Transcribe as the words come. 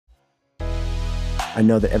I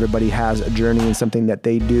know that everybody has a journey and something that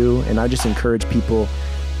they do. And I just encourage people,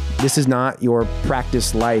 this is not your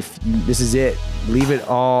practice life. This is it. Leave it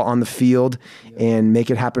all on the field and make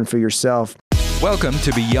it happen for yourself. Welcome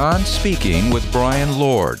to Beyond Speaking with Brian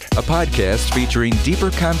Lord, a podcast featuring deeper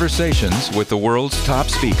conversations with the world's top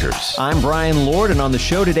speakers. I'm Brian Lord, and on the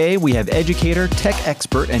show today, we have educator, tech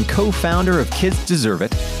expert, and co-founder of Kids Deserve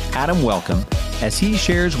It, Adam Welcome, as he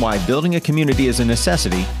shares why building a community is a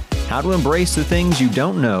necessity, how to embrace the things you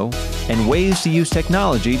don't know, and ways to use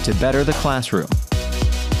technology to better the classroom.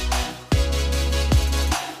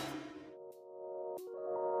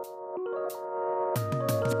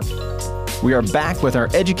 We are back with our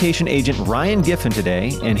education agent, Ryan Giffen,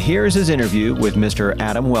 today, and here's his interview with Mr.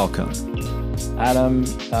 Adam Welcome. Adam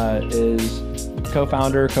is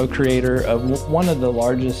co-founder, co-creator of one of the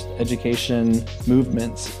largest education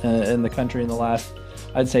movements in the country in the last,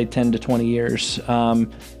 I'd say, 10 to 20 years,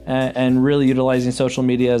 and really utilizing social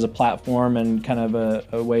media as a platform and kind of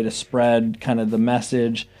a way to spread kind of the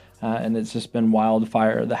message, and it's just been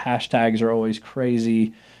wildfire. The hashtags are always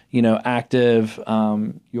crazy, active.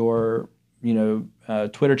 Your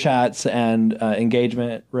Twitter chats and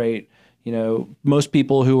engagement rate. Most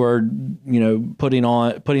people who are,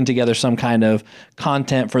 putting together some kind of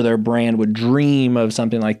content for their brand would dream of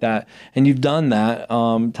something like that. And you've done that.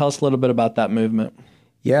 Tell us a little bit about that movement.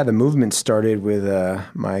 Yeah, the movement started with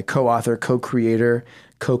my co-author, co-creator,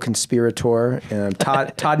 co-conspirator,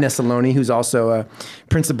 Todd Nesaloni, who's also a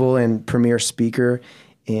principal and premier speaker.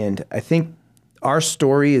 And I think our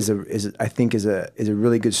story is a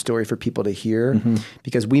really good story for people to hear,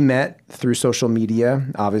 because we met through social media,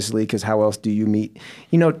 obviously, because how else do you meet?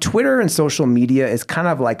 Twitter and social media is kind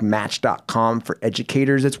of like Match.com for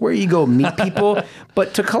educators. It's where you go meet people,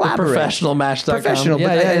 but to collaborate. Professional Match.com. Professional,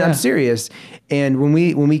 but I'm serious. And when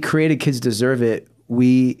we created Kids Deserve It,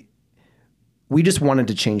 we just wanted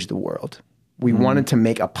to change the world. We wanted to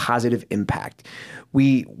make a positive impact.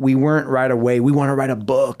 We weren't right away. We want to write a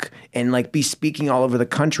book and be speaking all over the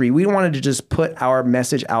country. We wanted to just put our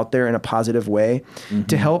message out there in a positive way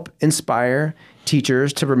to help inspire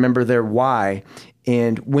teachers to remember their why.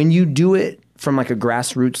 And when you do it from a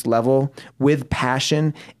grassroots level with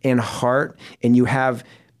passion and heart, and you have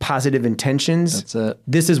positive intentions, that's it.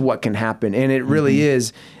 This is what can happen. And it really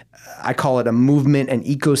is. I call it a movement, an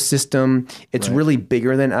ecosystem. It's really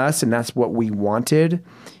bigger than us, and that's what we wanted.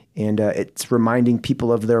 And it's reminding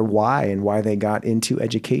people of their why and why they got into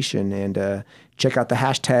education. And check out the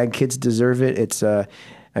hashtag Kids Deserve It. It's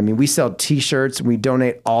we sell T-shirts, and we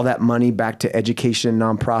donate all that money back to education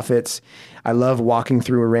nonprofits. I love walking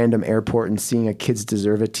through a random airport and seeing a Kids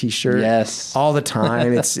Deserve It T-shirt. Yes, all the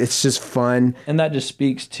time. It's just fun, and that just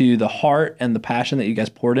speaks to the heart and the passion that you guys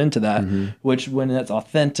poured into that. Which, when that's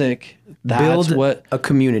authentic, build a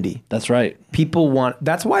community. That's right. People want.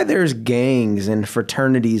 That's why there's gangs and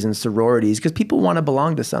fraternities and sororities, because people want to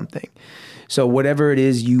belong to something. So whatever it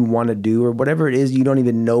is you want to do, or whatever it is you don't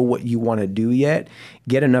even know what you want to do yet,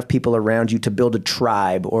 get enough people around you to build a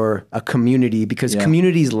tribe or a community, because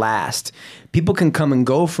communities last. People can come and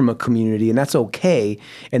go from a community, and that's okay.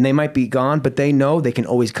 And they might be gone, but they know they can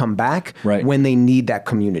always come back when they need that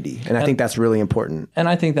community. And I think that's really important. And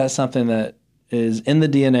I think that's something that is in the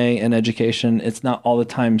DNA in education. It's not all the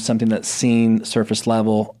time something that's seen surface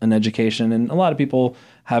level in education. And a lot of people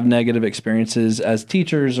have negative experiences as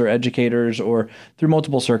teachers or educators or through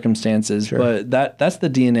multiple circumstances. Sure. But that's the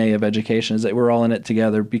DNA of education, is that we're all in it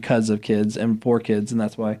together because of kids and for kids. And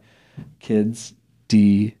that's why kids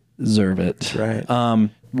deserve it. That's right.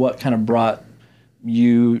 What kind of brought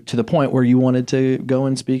you to the point where you wanted to go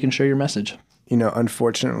and speak and share your message?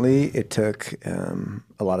 Unfortunately, it took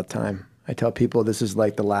a lot of time. I tell people this is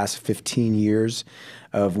like the last 15 years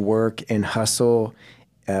of work and hustle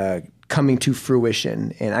coming to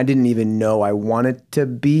fruition. And I didn't even know I wanted to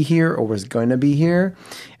be here or was going to be here.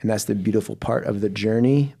 And that's the beautiful part of the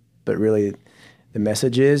journey. But really, the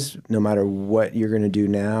message is, no matter what you're going to do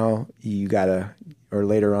now, you got to, or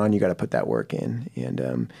later on, you got to put that work in.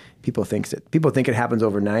 And people think it happens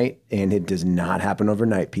overnight, and it does not happen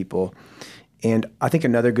overnight, people. And I think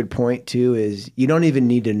another good point, too, is you don't even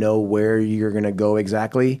need to know where you're going to go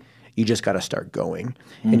exactly. You just got to start going.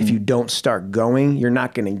 And if you don't start going, you're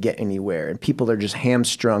not going to get anywhere. And people are just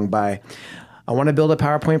hamstrung by, I want to build a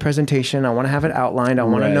PowerPoint presentation. I want to have it outlined. I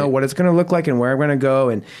want to know what it's going to look like and where I'm going to go.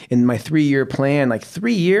 And in my 3-year plan,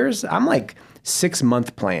 3 years, I'm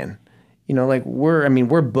 6-month plan.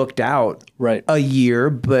 We're booked out a year,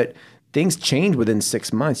 but things change within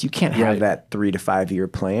 6 months. You can't have that 3 to 5 year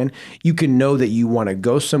plan. You can know that you want to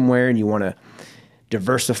go somewhere and you want to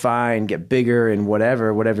diversify and get bigger and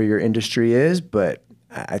whatever your industry is, but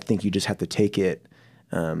I think you just have to take it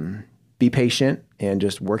be patient and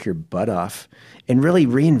just work your butt off and really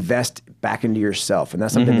reinvest back into yourself. And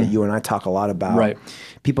that's something that you and I talk a lot about. Right.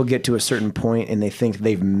 People get to a certain point and they think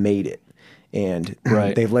they've made it, and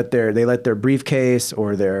Right. they let their briefcase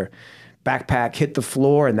or their backpack hit the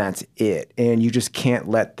floor, and that's it. And you just can't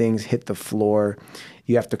let things hit the floor.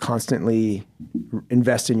 You have to constantly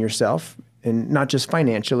invest in yourself, and not just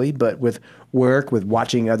financially, but with work, with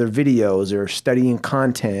watching other videos or studying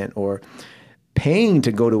content or paying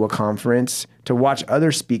to go to a conference to watch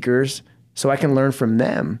other speakers so I can learn from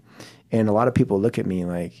them. And a lot of people look at me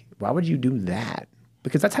like, why would you do that?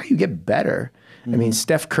 Because that's how you get better. I mean,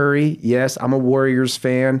 Steph Curry, yes, I'm a Warriors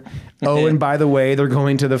fan. Oh, and by the way, they're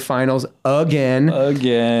going to the finals again.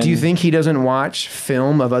 Again. Do you think he doesn't watch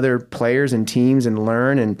film of other players and teams and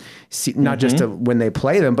learn and see, not just when they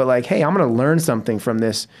play them, but like, hey, I'm going to learn something from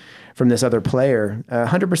this other player?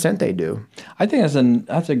 100% they do. I think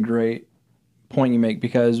that's a great point you make,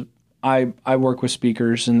 because I work with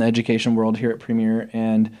speakers in the education world here at Premier,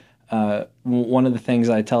 and one of the things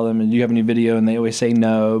I tell them is, do you have any video? And they always say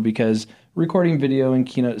no, because recording video and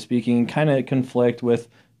keynote speaking kind of conflict with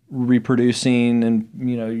reproducing and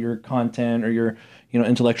your content or your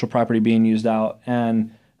intellectual property being used out.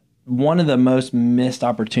 And one of the most missed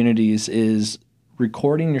opportunities is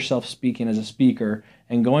recording yourself speaking as a speaker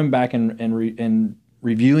and going back and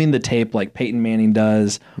reviewing the tape like Peyton Manning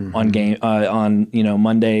does on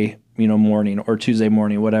Monday morning or Tuesday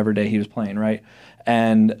morning, whatever day he was playing, right?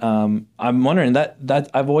 And I'm wondering that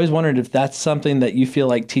I've always wondered if that's something that you feel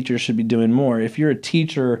like teachers should be doing more. If you're a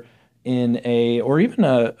teacher or even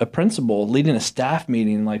a principal leading a staff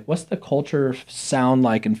meeting, like, what's the culture sound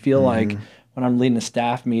like and feel like when I'm leading a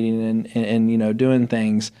staff meeting and doing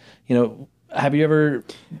things, have you ever?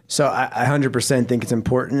 So I 100% think it's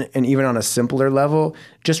important, and even on a simpler level,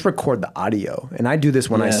 just record the audio. And I do this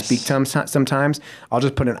when I speak sometimes. I'll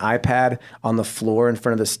just put an iPad on the floor in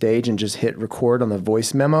front of the stage and just hit record on the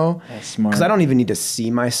voice memo. That's smart. Because I don't even need to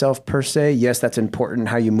see myself per se. Yes, that's important,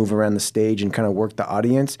 how you move around the stage and kind of work the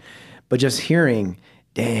audience. But just hearing,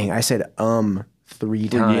 dang, I said 3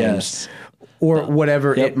 times. Yes. Or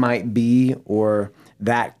whatever it might be, or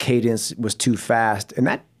that cadence was too fast. And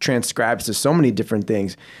that transcribes to so many different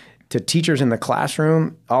things. To teachers in the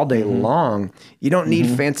classroom all day long, you don't need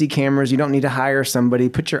fancy cameras. You don't need to hire somebody.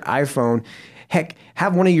 Put your iPhone. Heck,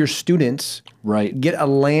 have one of your students get a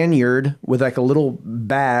lanyard with like a little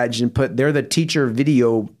badge and put, they're the teacher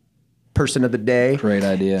video person of the day. Great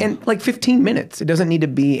idea. And like 15 minutes. It doesn't need to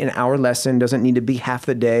be an hour lesson. Doesn't need to be half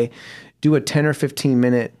the day. Do a 10 or 15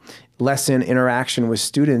 minute lesson interaction with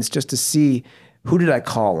students just to see, who did I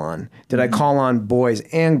call on? Did I call on boys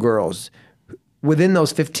and girls? Within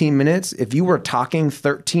those 15 minutes, if you were talking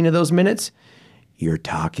 13 of those minutes, you're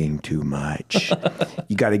talking too much.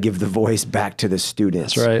 You got to give the voice back to the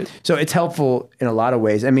students. That's right. So it's helpful in a lot of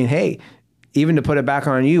ways. I mean, hey, even to put it back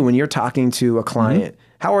on you, when you're talking to a client,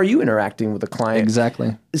 how are you interacting with a client?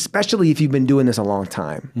 Exactly. Especially if you've been doing this a long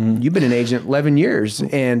time. You've been an agent 11 years,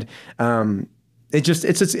 and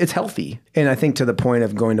it's healthy. And I think to the point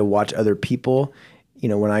of going to watch other people,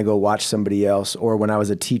 when I go watch somebody else, or when I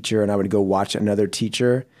was a teacher and I would go watch another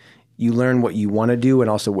teacher, you learn what you want to do and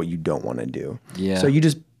also what you don't want to do. Yeah. So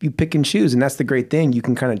you pick and choose, and that's the great thing. You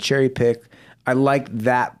can kind of cherry pick. I like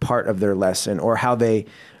that part of their lesson, or how they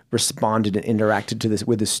responded and interacted to this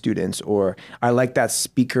with the students, or I like that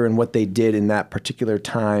speaker and what they did in that particular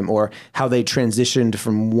time, or how they transitioned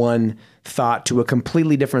from one thought to a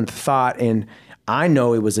completely different thought. And I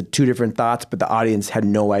know it was 2 different thoughts, but the audience had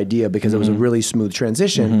no idea, because it was a really smooth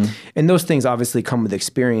transition. And those things obviously come with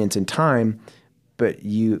experience and time, but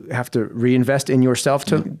you have to reinvest in yourself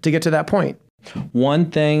to get to that point.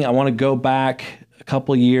 One thing, I want to go back a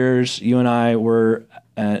couple of years. You and I were,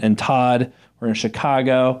 and Todd, were in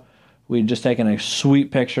Chicago. We'd just taken a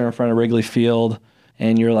sweet picture in front of Wrigley Field,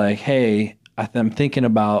 and you're like, hey, I'm thinking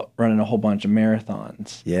about running a whole bunch of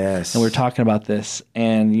marathons. Yes. And we're talking about this,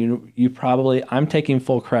 and you probably, I'm taking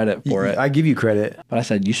full credit for it. I give you credit. But I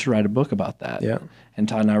said, you should write a book about that. Yeah. And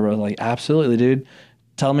Todd and I were like, absolutely, dude.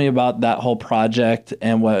 Tell me about that whole project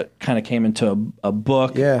and what kind of came into a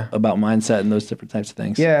book about mindset and those different types of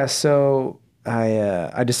things. Yeah. So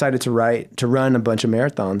I decided to run a bunch of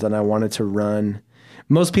marathons, and I wanted to run.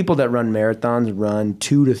 Most people that run marathons run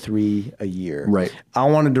 2 to 3 a year. Right. I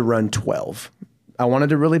wanted to run 12. I wanted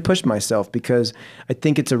to really push myself, because I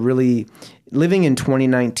think it's living in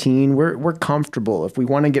 2019, we're comfortable. If we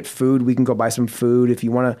want to get food, we can go buy some food. If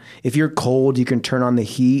you're cold, you can turn on the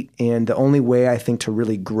heat. And the only way I think to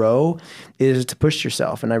really grow is to push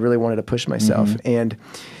yourself. And I really wanted to push myself. And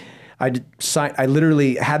I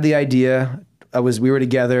literally had the idea. We were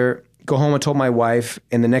together go home and told my wife.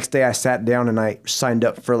 And the next day I sat down and I signed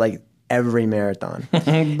up for like every marathon.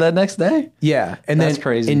 The next day? Yeah. And That's then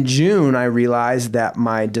crazy. in June, I realized that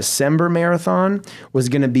my December marathon was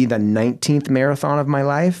going to be the 19th marathon of my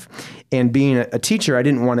life. And being a teacher, I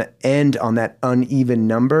didn't want to end on that uneven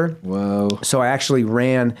number. Whoa. So I actually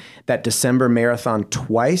ran that December marathon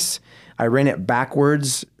twice. I ran it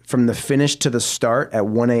backwards from the finish to the start at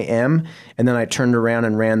 1 a.m. And then I turned around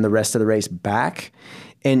and ran the rest of the race back.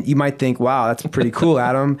 And you might think, wow, that's pretty cool,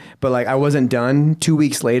 Adam. But like, I wasn't done. 2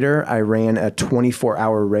 weeks later, I ran a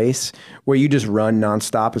 24-hour race where you just run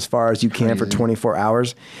nonstop as far as you can for 24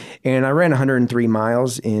 hours. And I ran 103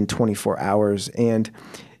 miles in 24 hours. And,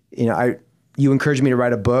 you know, you encouraged me to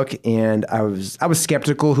write a book, and I was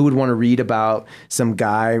skeptical who would want to read about some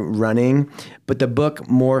guy running. But the book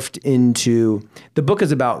morphed into, the book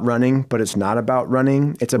is about running, but it's not about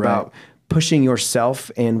running. It's about pushing yourself,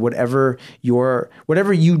 and whatever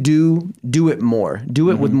you do it more. Do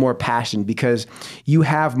it with more passion, because you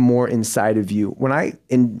have more inside of you. When I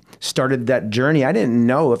started that journey, I didn't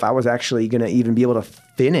know if I was actually going to even be able to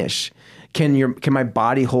finish. Can my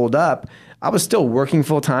body hold up? I was still working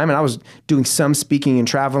full time, and I was doing some speaking and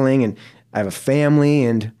traveling, and I have a family.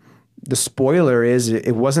 And the spoiler is,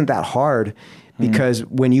 it wasn't that hard. Because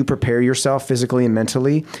when you prepare yourself physically and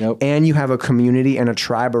mentally, and you have a community and a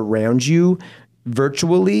tribe around you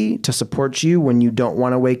virtually to support you when you don't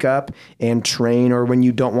want to wake up and train, or when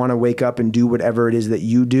you don't want to wake up and do whatever it is that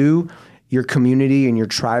you do, your community and your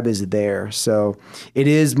tribe is there. So it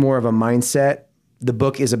is more of a mindset. The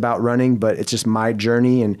book is about running, but it's just my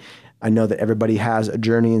journey. And I know that everybody has a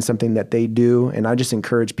journey and something that they do. And I just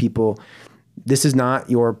encourage people, this is not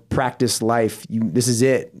your practice life. This is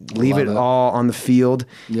it. Leave it all on the field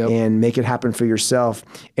and make it happen for yourself.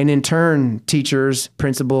 And in turn, teachers,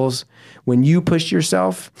 principals, when you push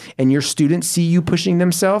yourself and your students see you pushing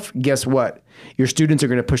themselves, guess what? Your students are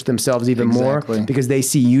going to push themselves even more because they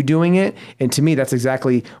see you doing it. And to me, that's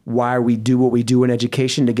exactly why we do what we do in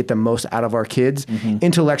education, to get the most out of our kids,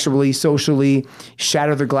 intellectually, socially,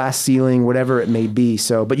 shatter the glass ceiling, whatever it may be.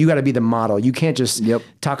 So, but you got to be the model. You can't just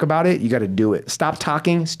talk about it. You got to do it. Stop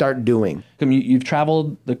talking, start doing. You've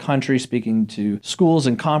traveled the country speaking to schools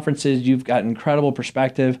and conferences. You've got incredible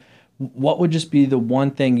perspective. What would just be the one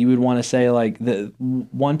thing you would want to say, like the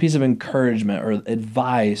one piece of encouragement or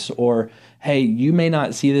advice, or, hey, you may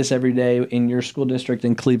not see this every day in your school district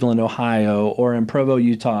in Cleveland, Ohio, or in Provo,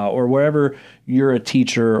 Utah, or wherever you're a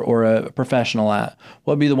teacher or a professional at?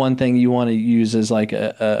 What would be the one thing you want to use as like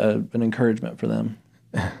an encouragement for them?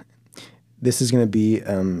 This is going to be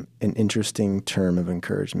an interesting term of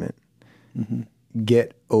encouragement.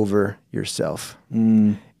 Get over yourself.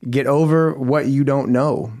 Get over what you don't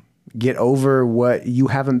know. Get over what you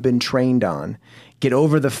haven't been trained on. Get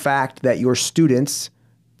over the fact that your students,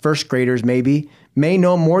 first graders maybe, may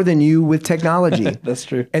know more than you with technology. That's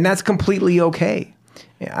true. And that's completely okay.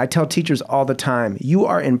 I tell teachers all the time, you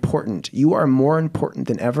are important. You are more important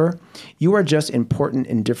than ever. You are just important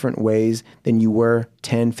in different ways than you were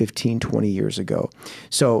 10, 15, 20 years ago.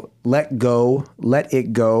 So let go, let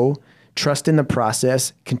it go. Trust in the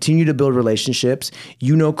process, continue to build relationships.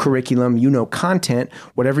 You know curriculum, you know content.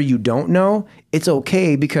 Whatever you don't know, it's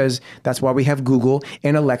okay, because that's why we have Google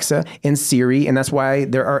and Alexa and Siri, and that's why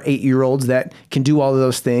there are 8-year-olds that can do all of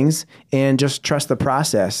those things. And just trust the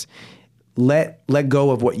process. Let go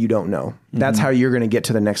of what you don't know. That's how you're going to get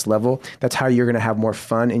to the next level. That's how you're going to have more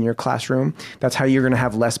fun in your classroom. That's how you're going to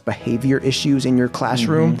have less behavior issues in your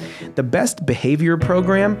classroom. The best behavior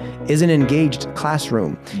program is an engaged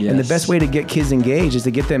classroom. And the best way to get kids engaged is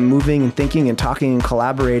to get them moving and thinking and talking and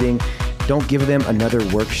collaborating. Don't give them another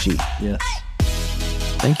worksheet. Yes.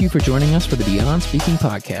 Thank you for joining us for the Beyond Speaking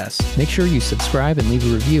podcast. Make sure you subscribe and leave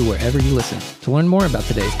a review wherever you listen. To learn more about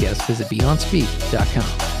today's guest, visit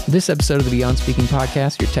BeyondSpeak.com. This episode of the Beyond Speaking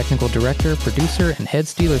podcast, your technical director, producer, and head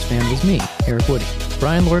Steelers fan was me, Eric Woody.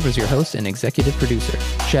 Brian Lord was your host and executive producer.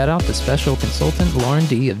 Shout out to special consultant Lauren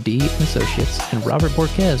D. of D. & Associates and Robert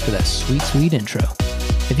Borquez for that sweet, sweet intro.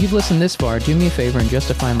 If you've listened this far, do me a favor and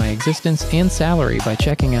justify my existence and salary by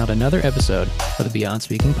checking out another episode of the Beyond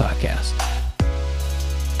Speaking podcast.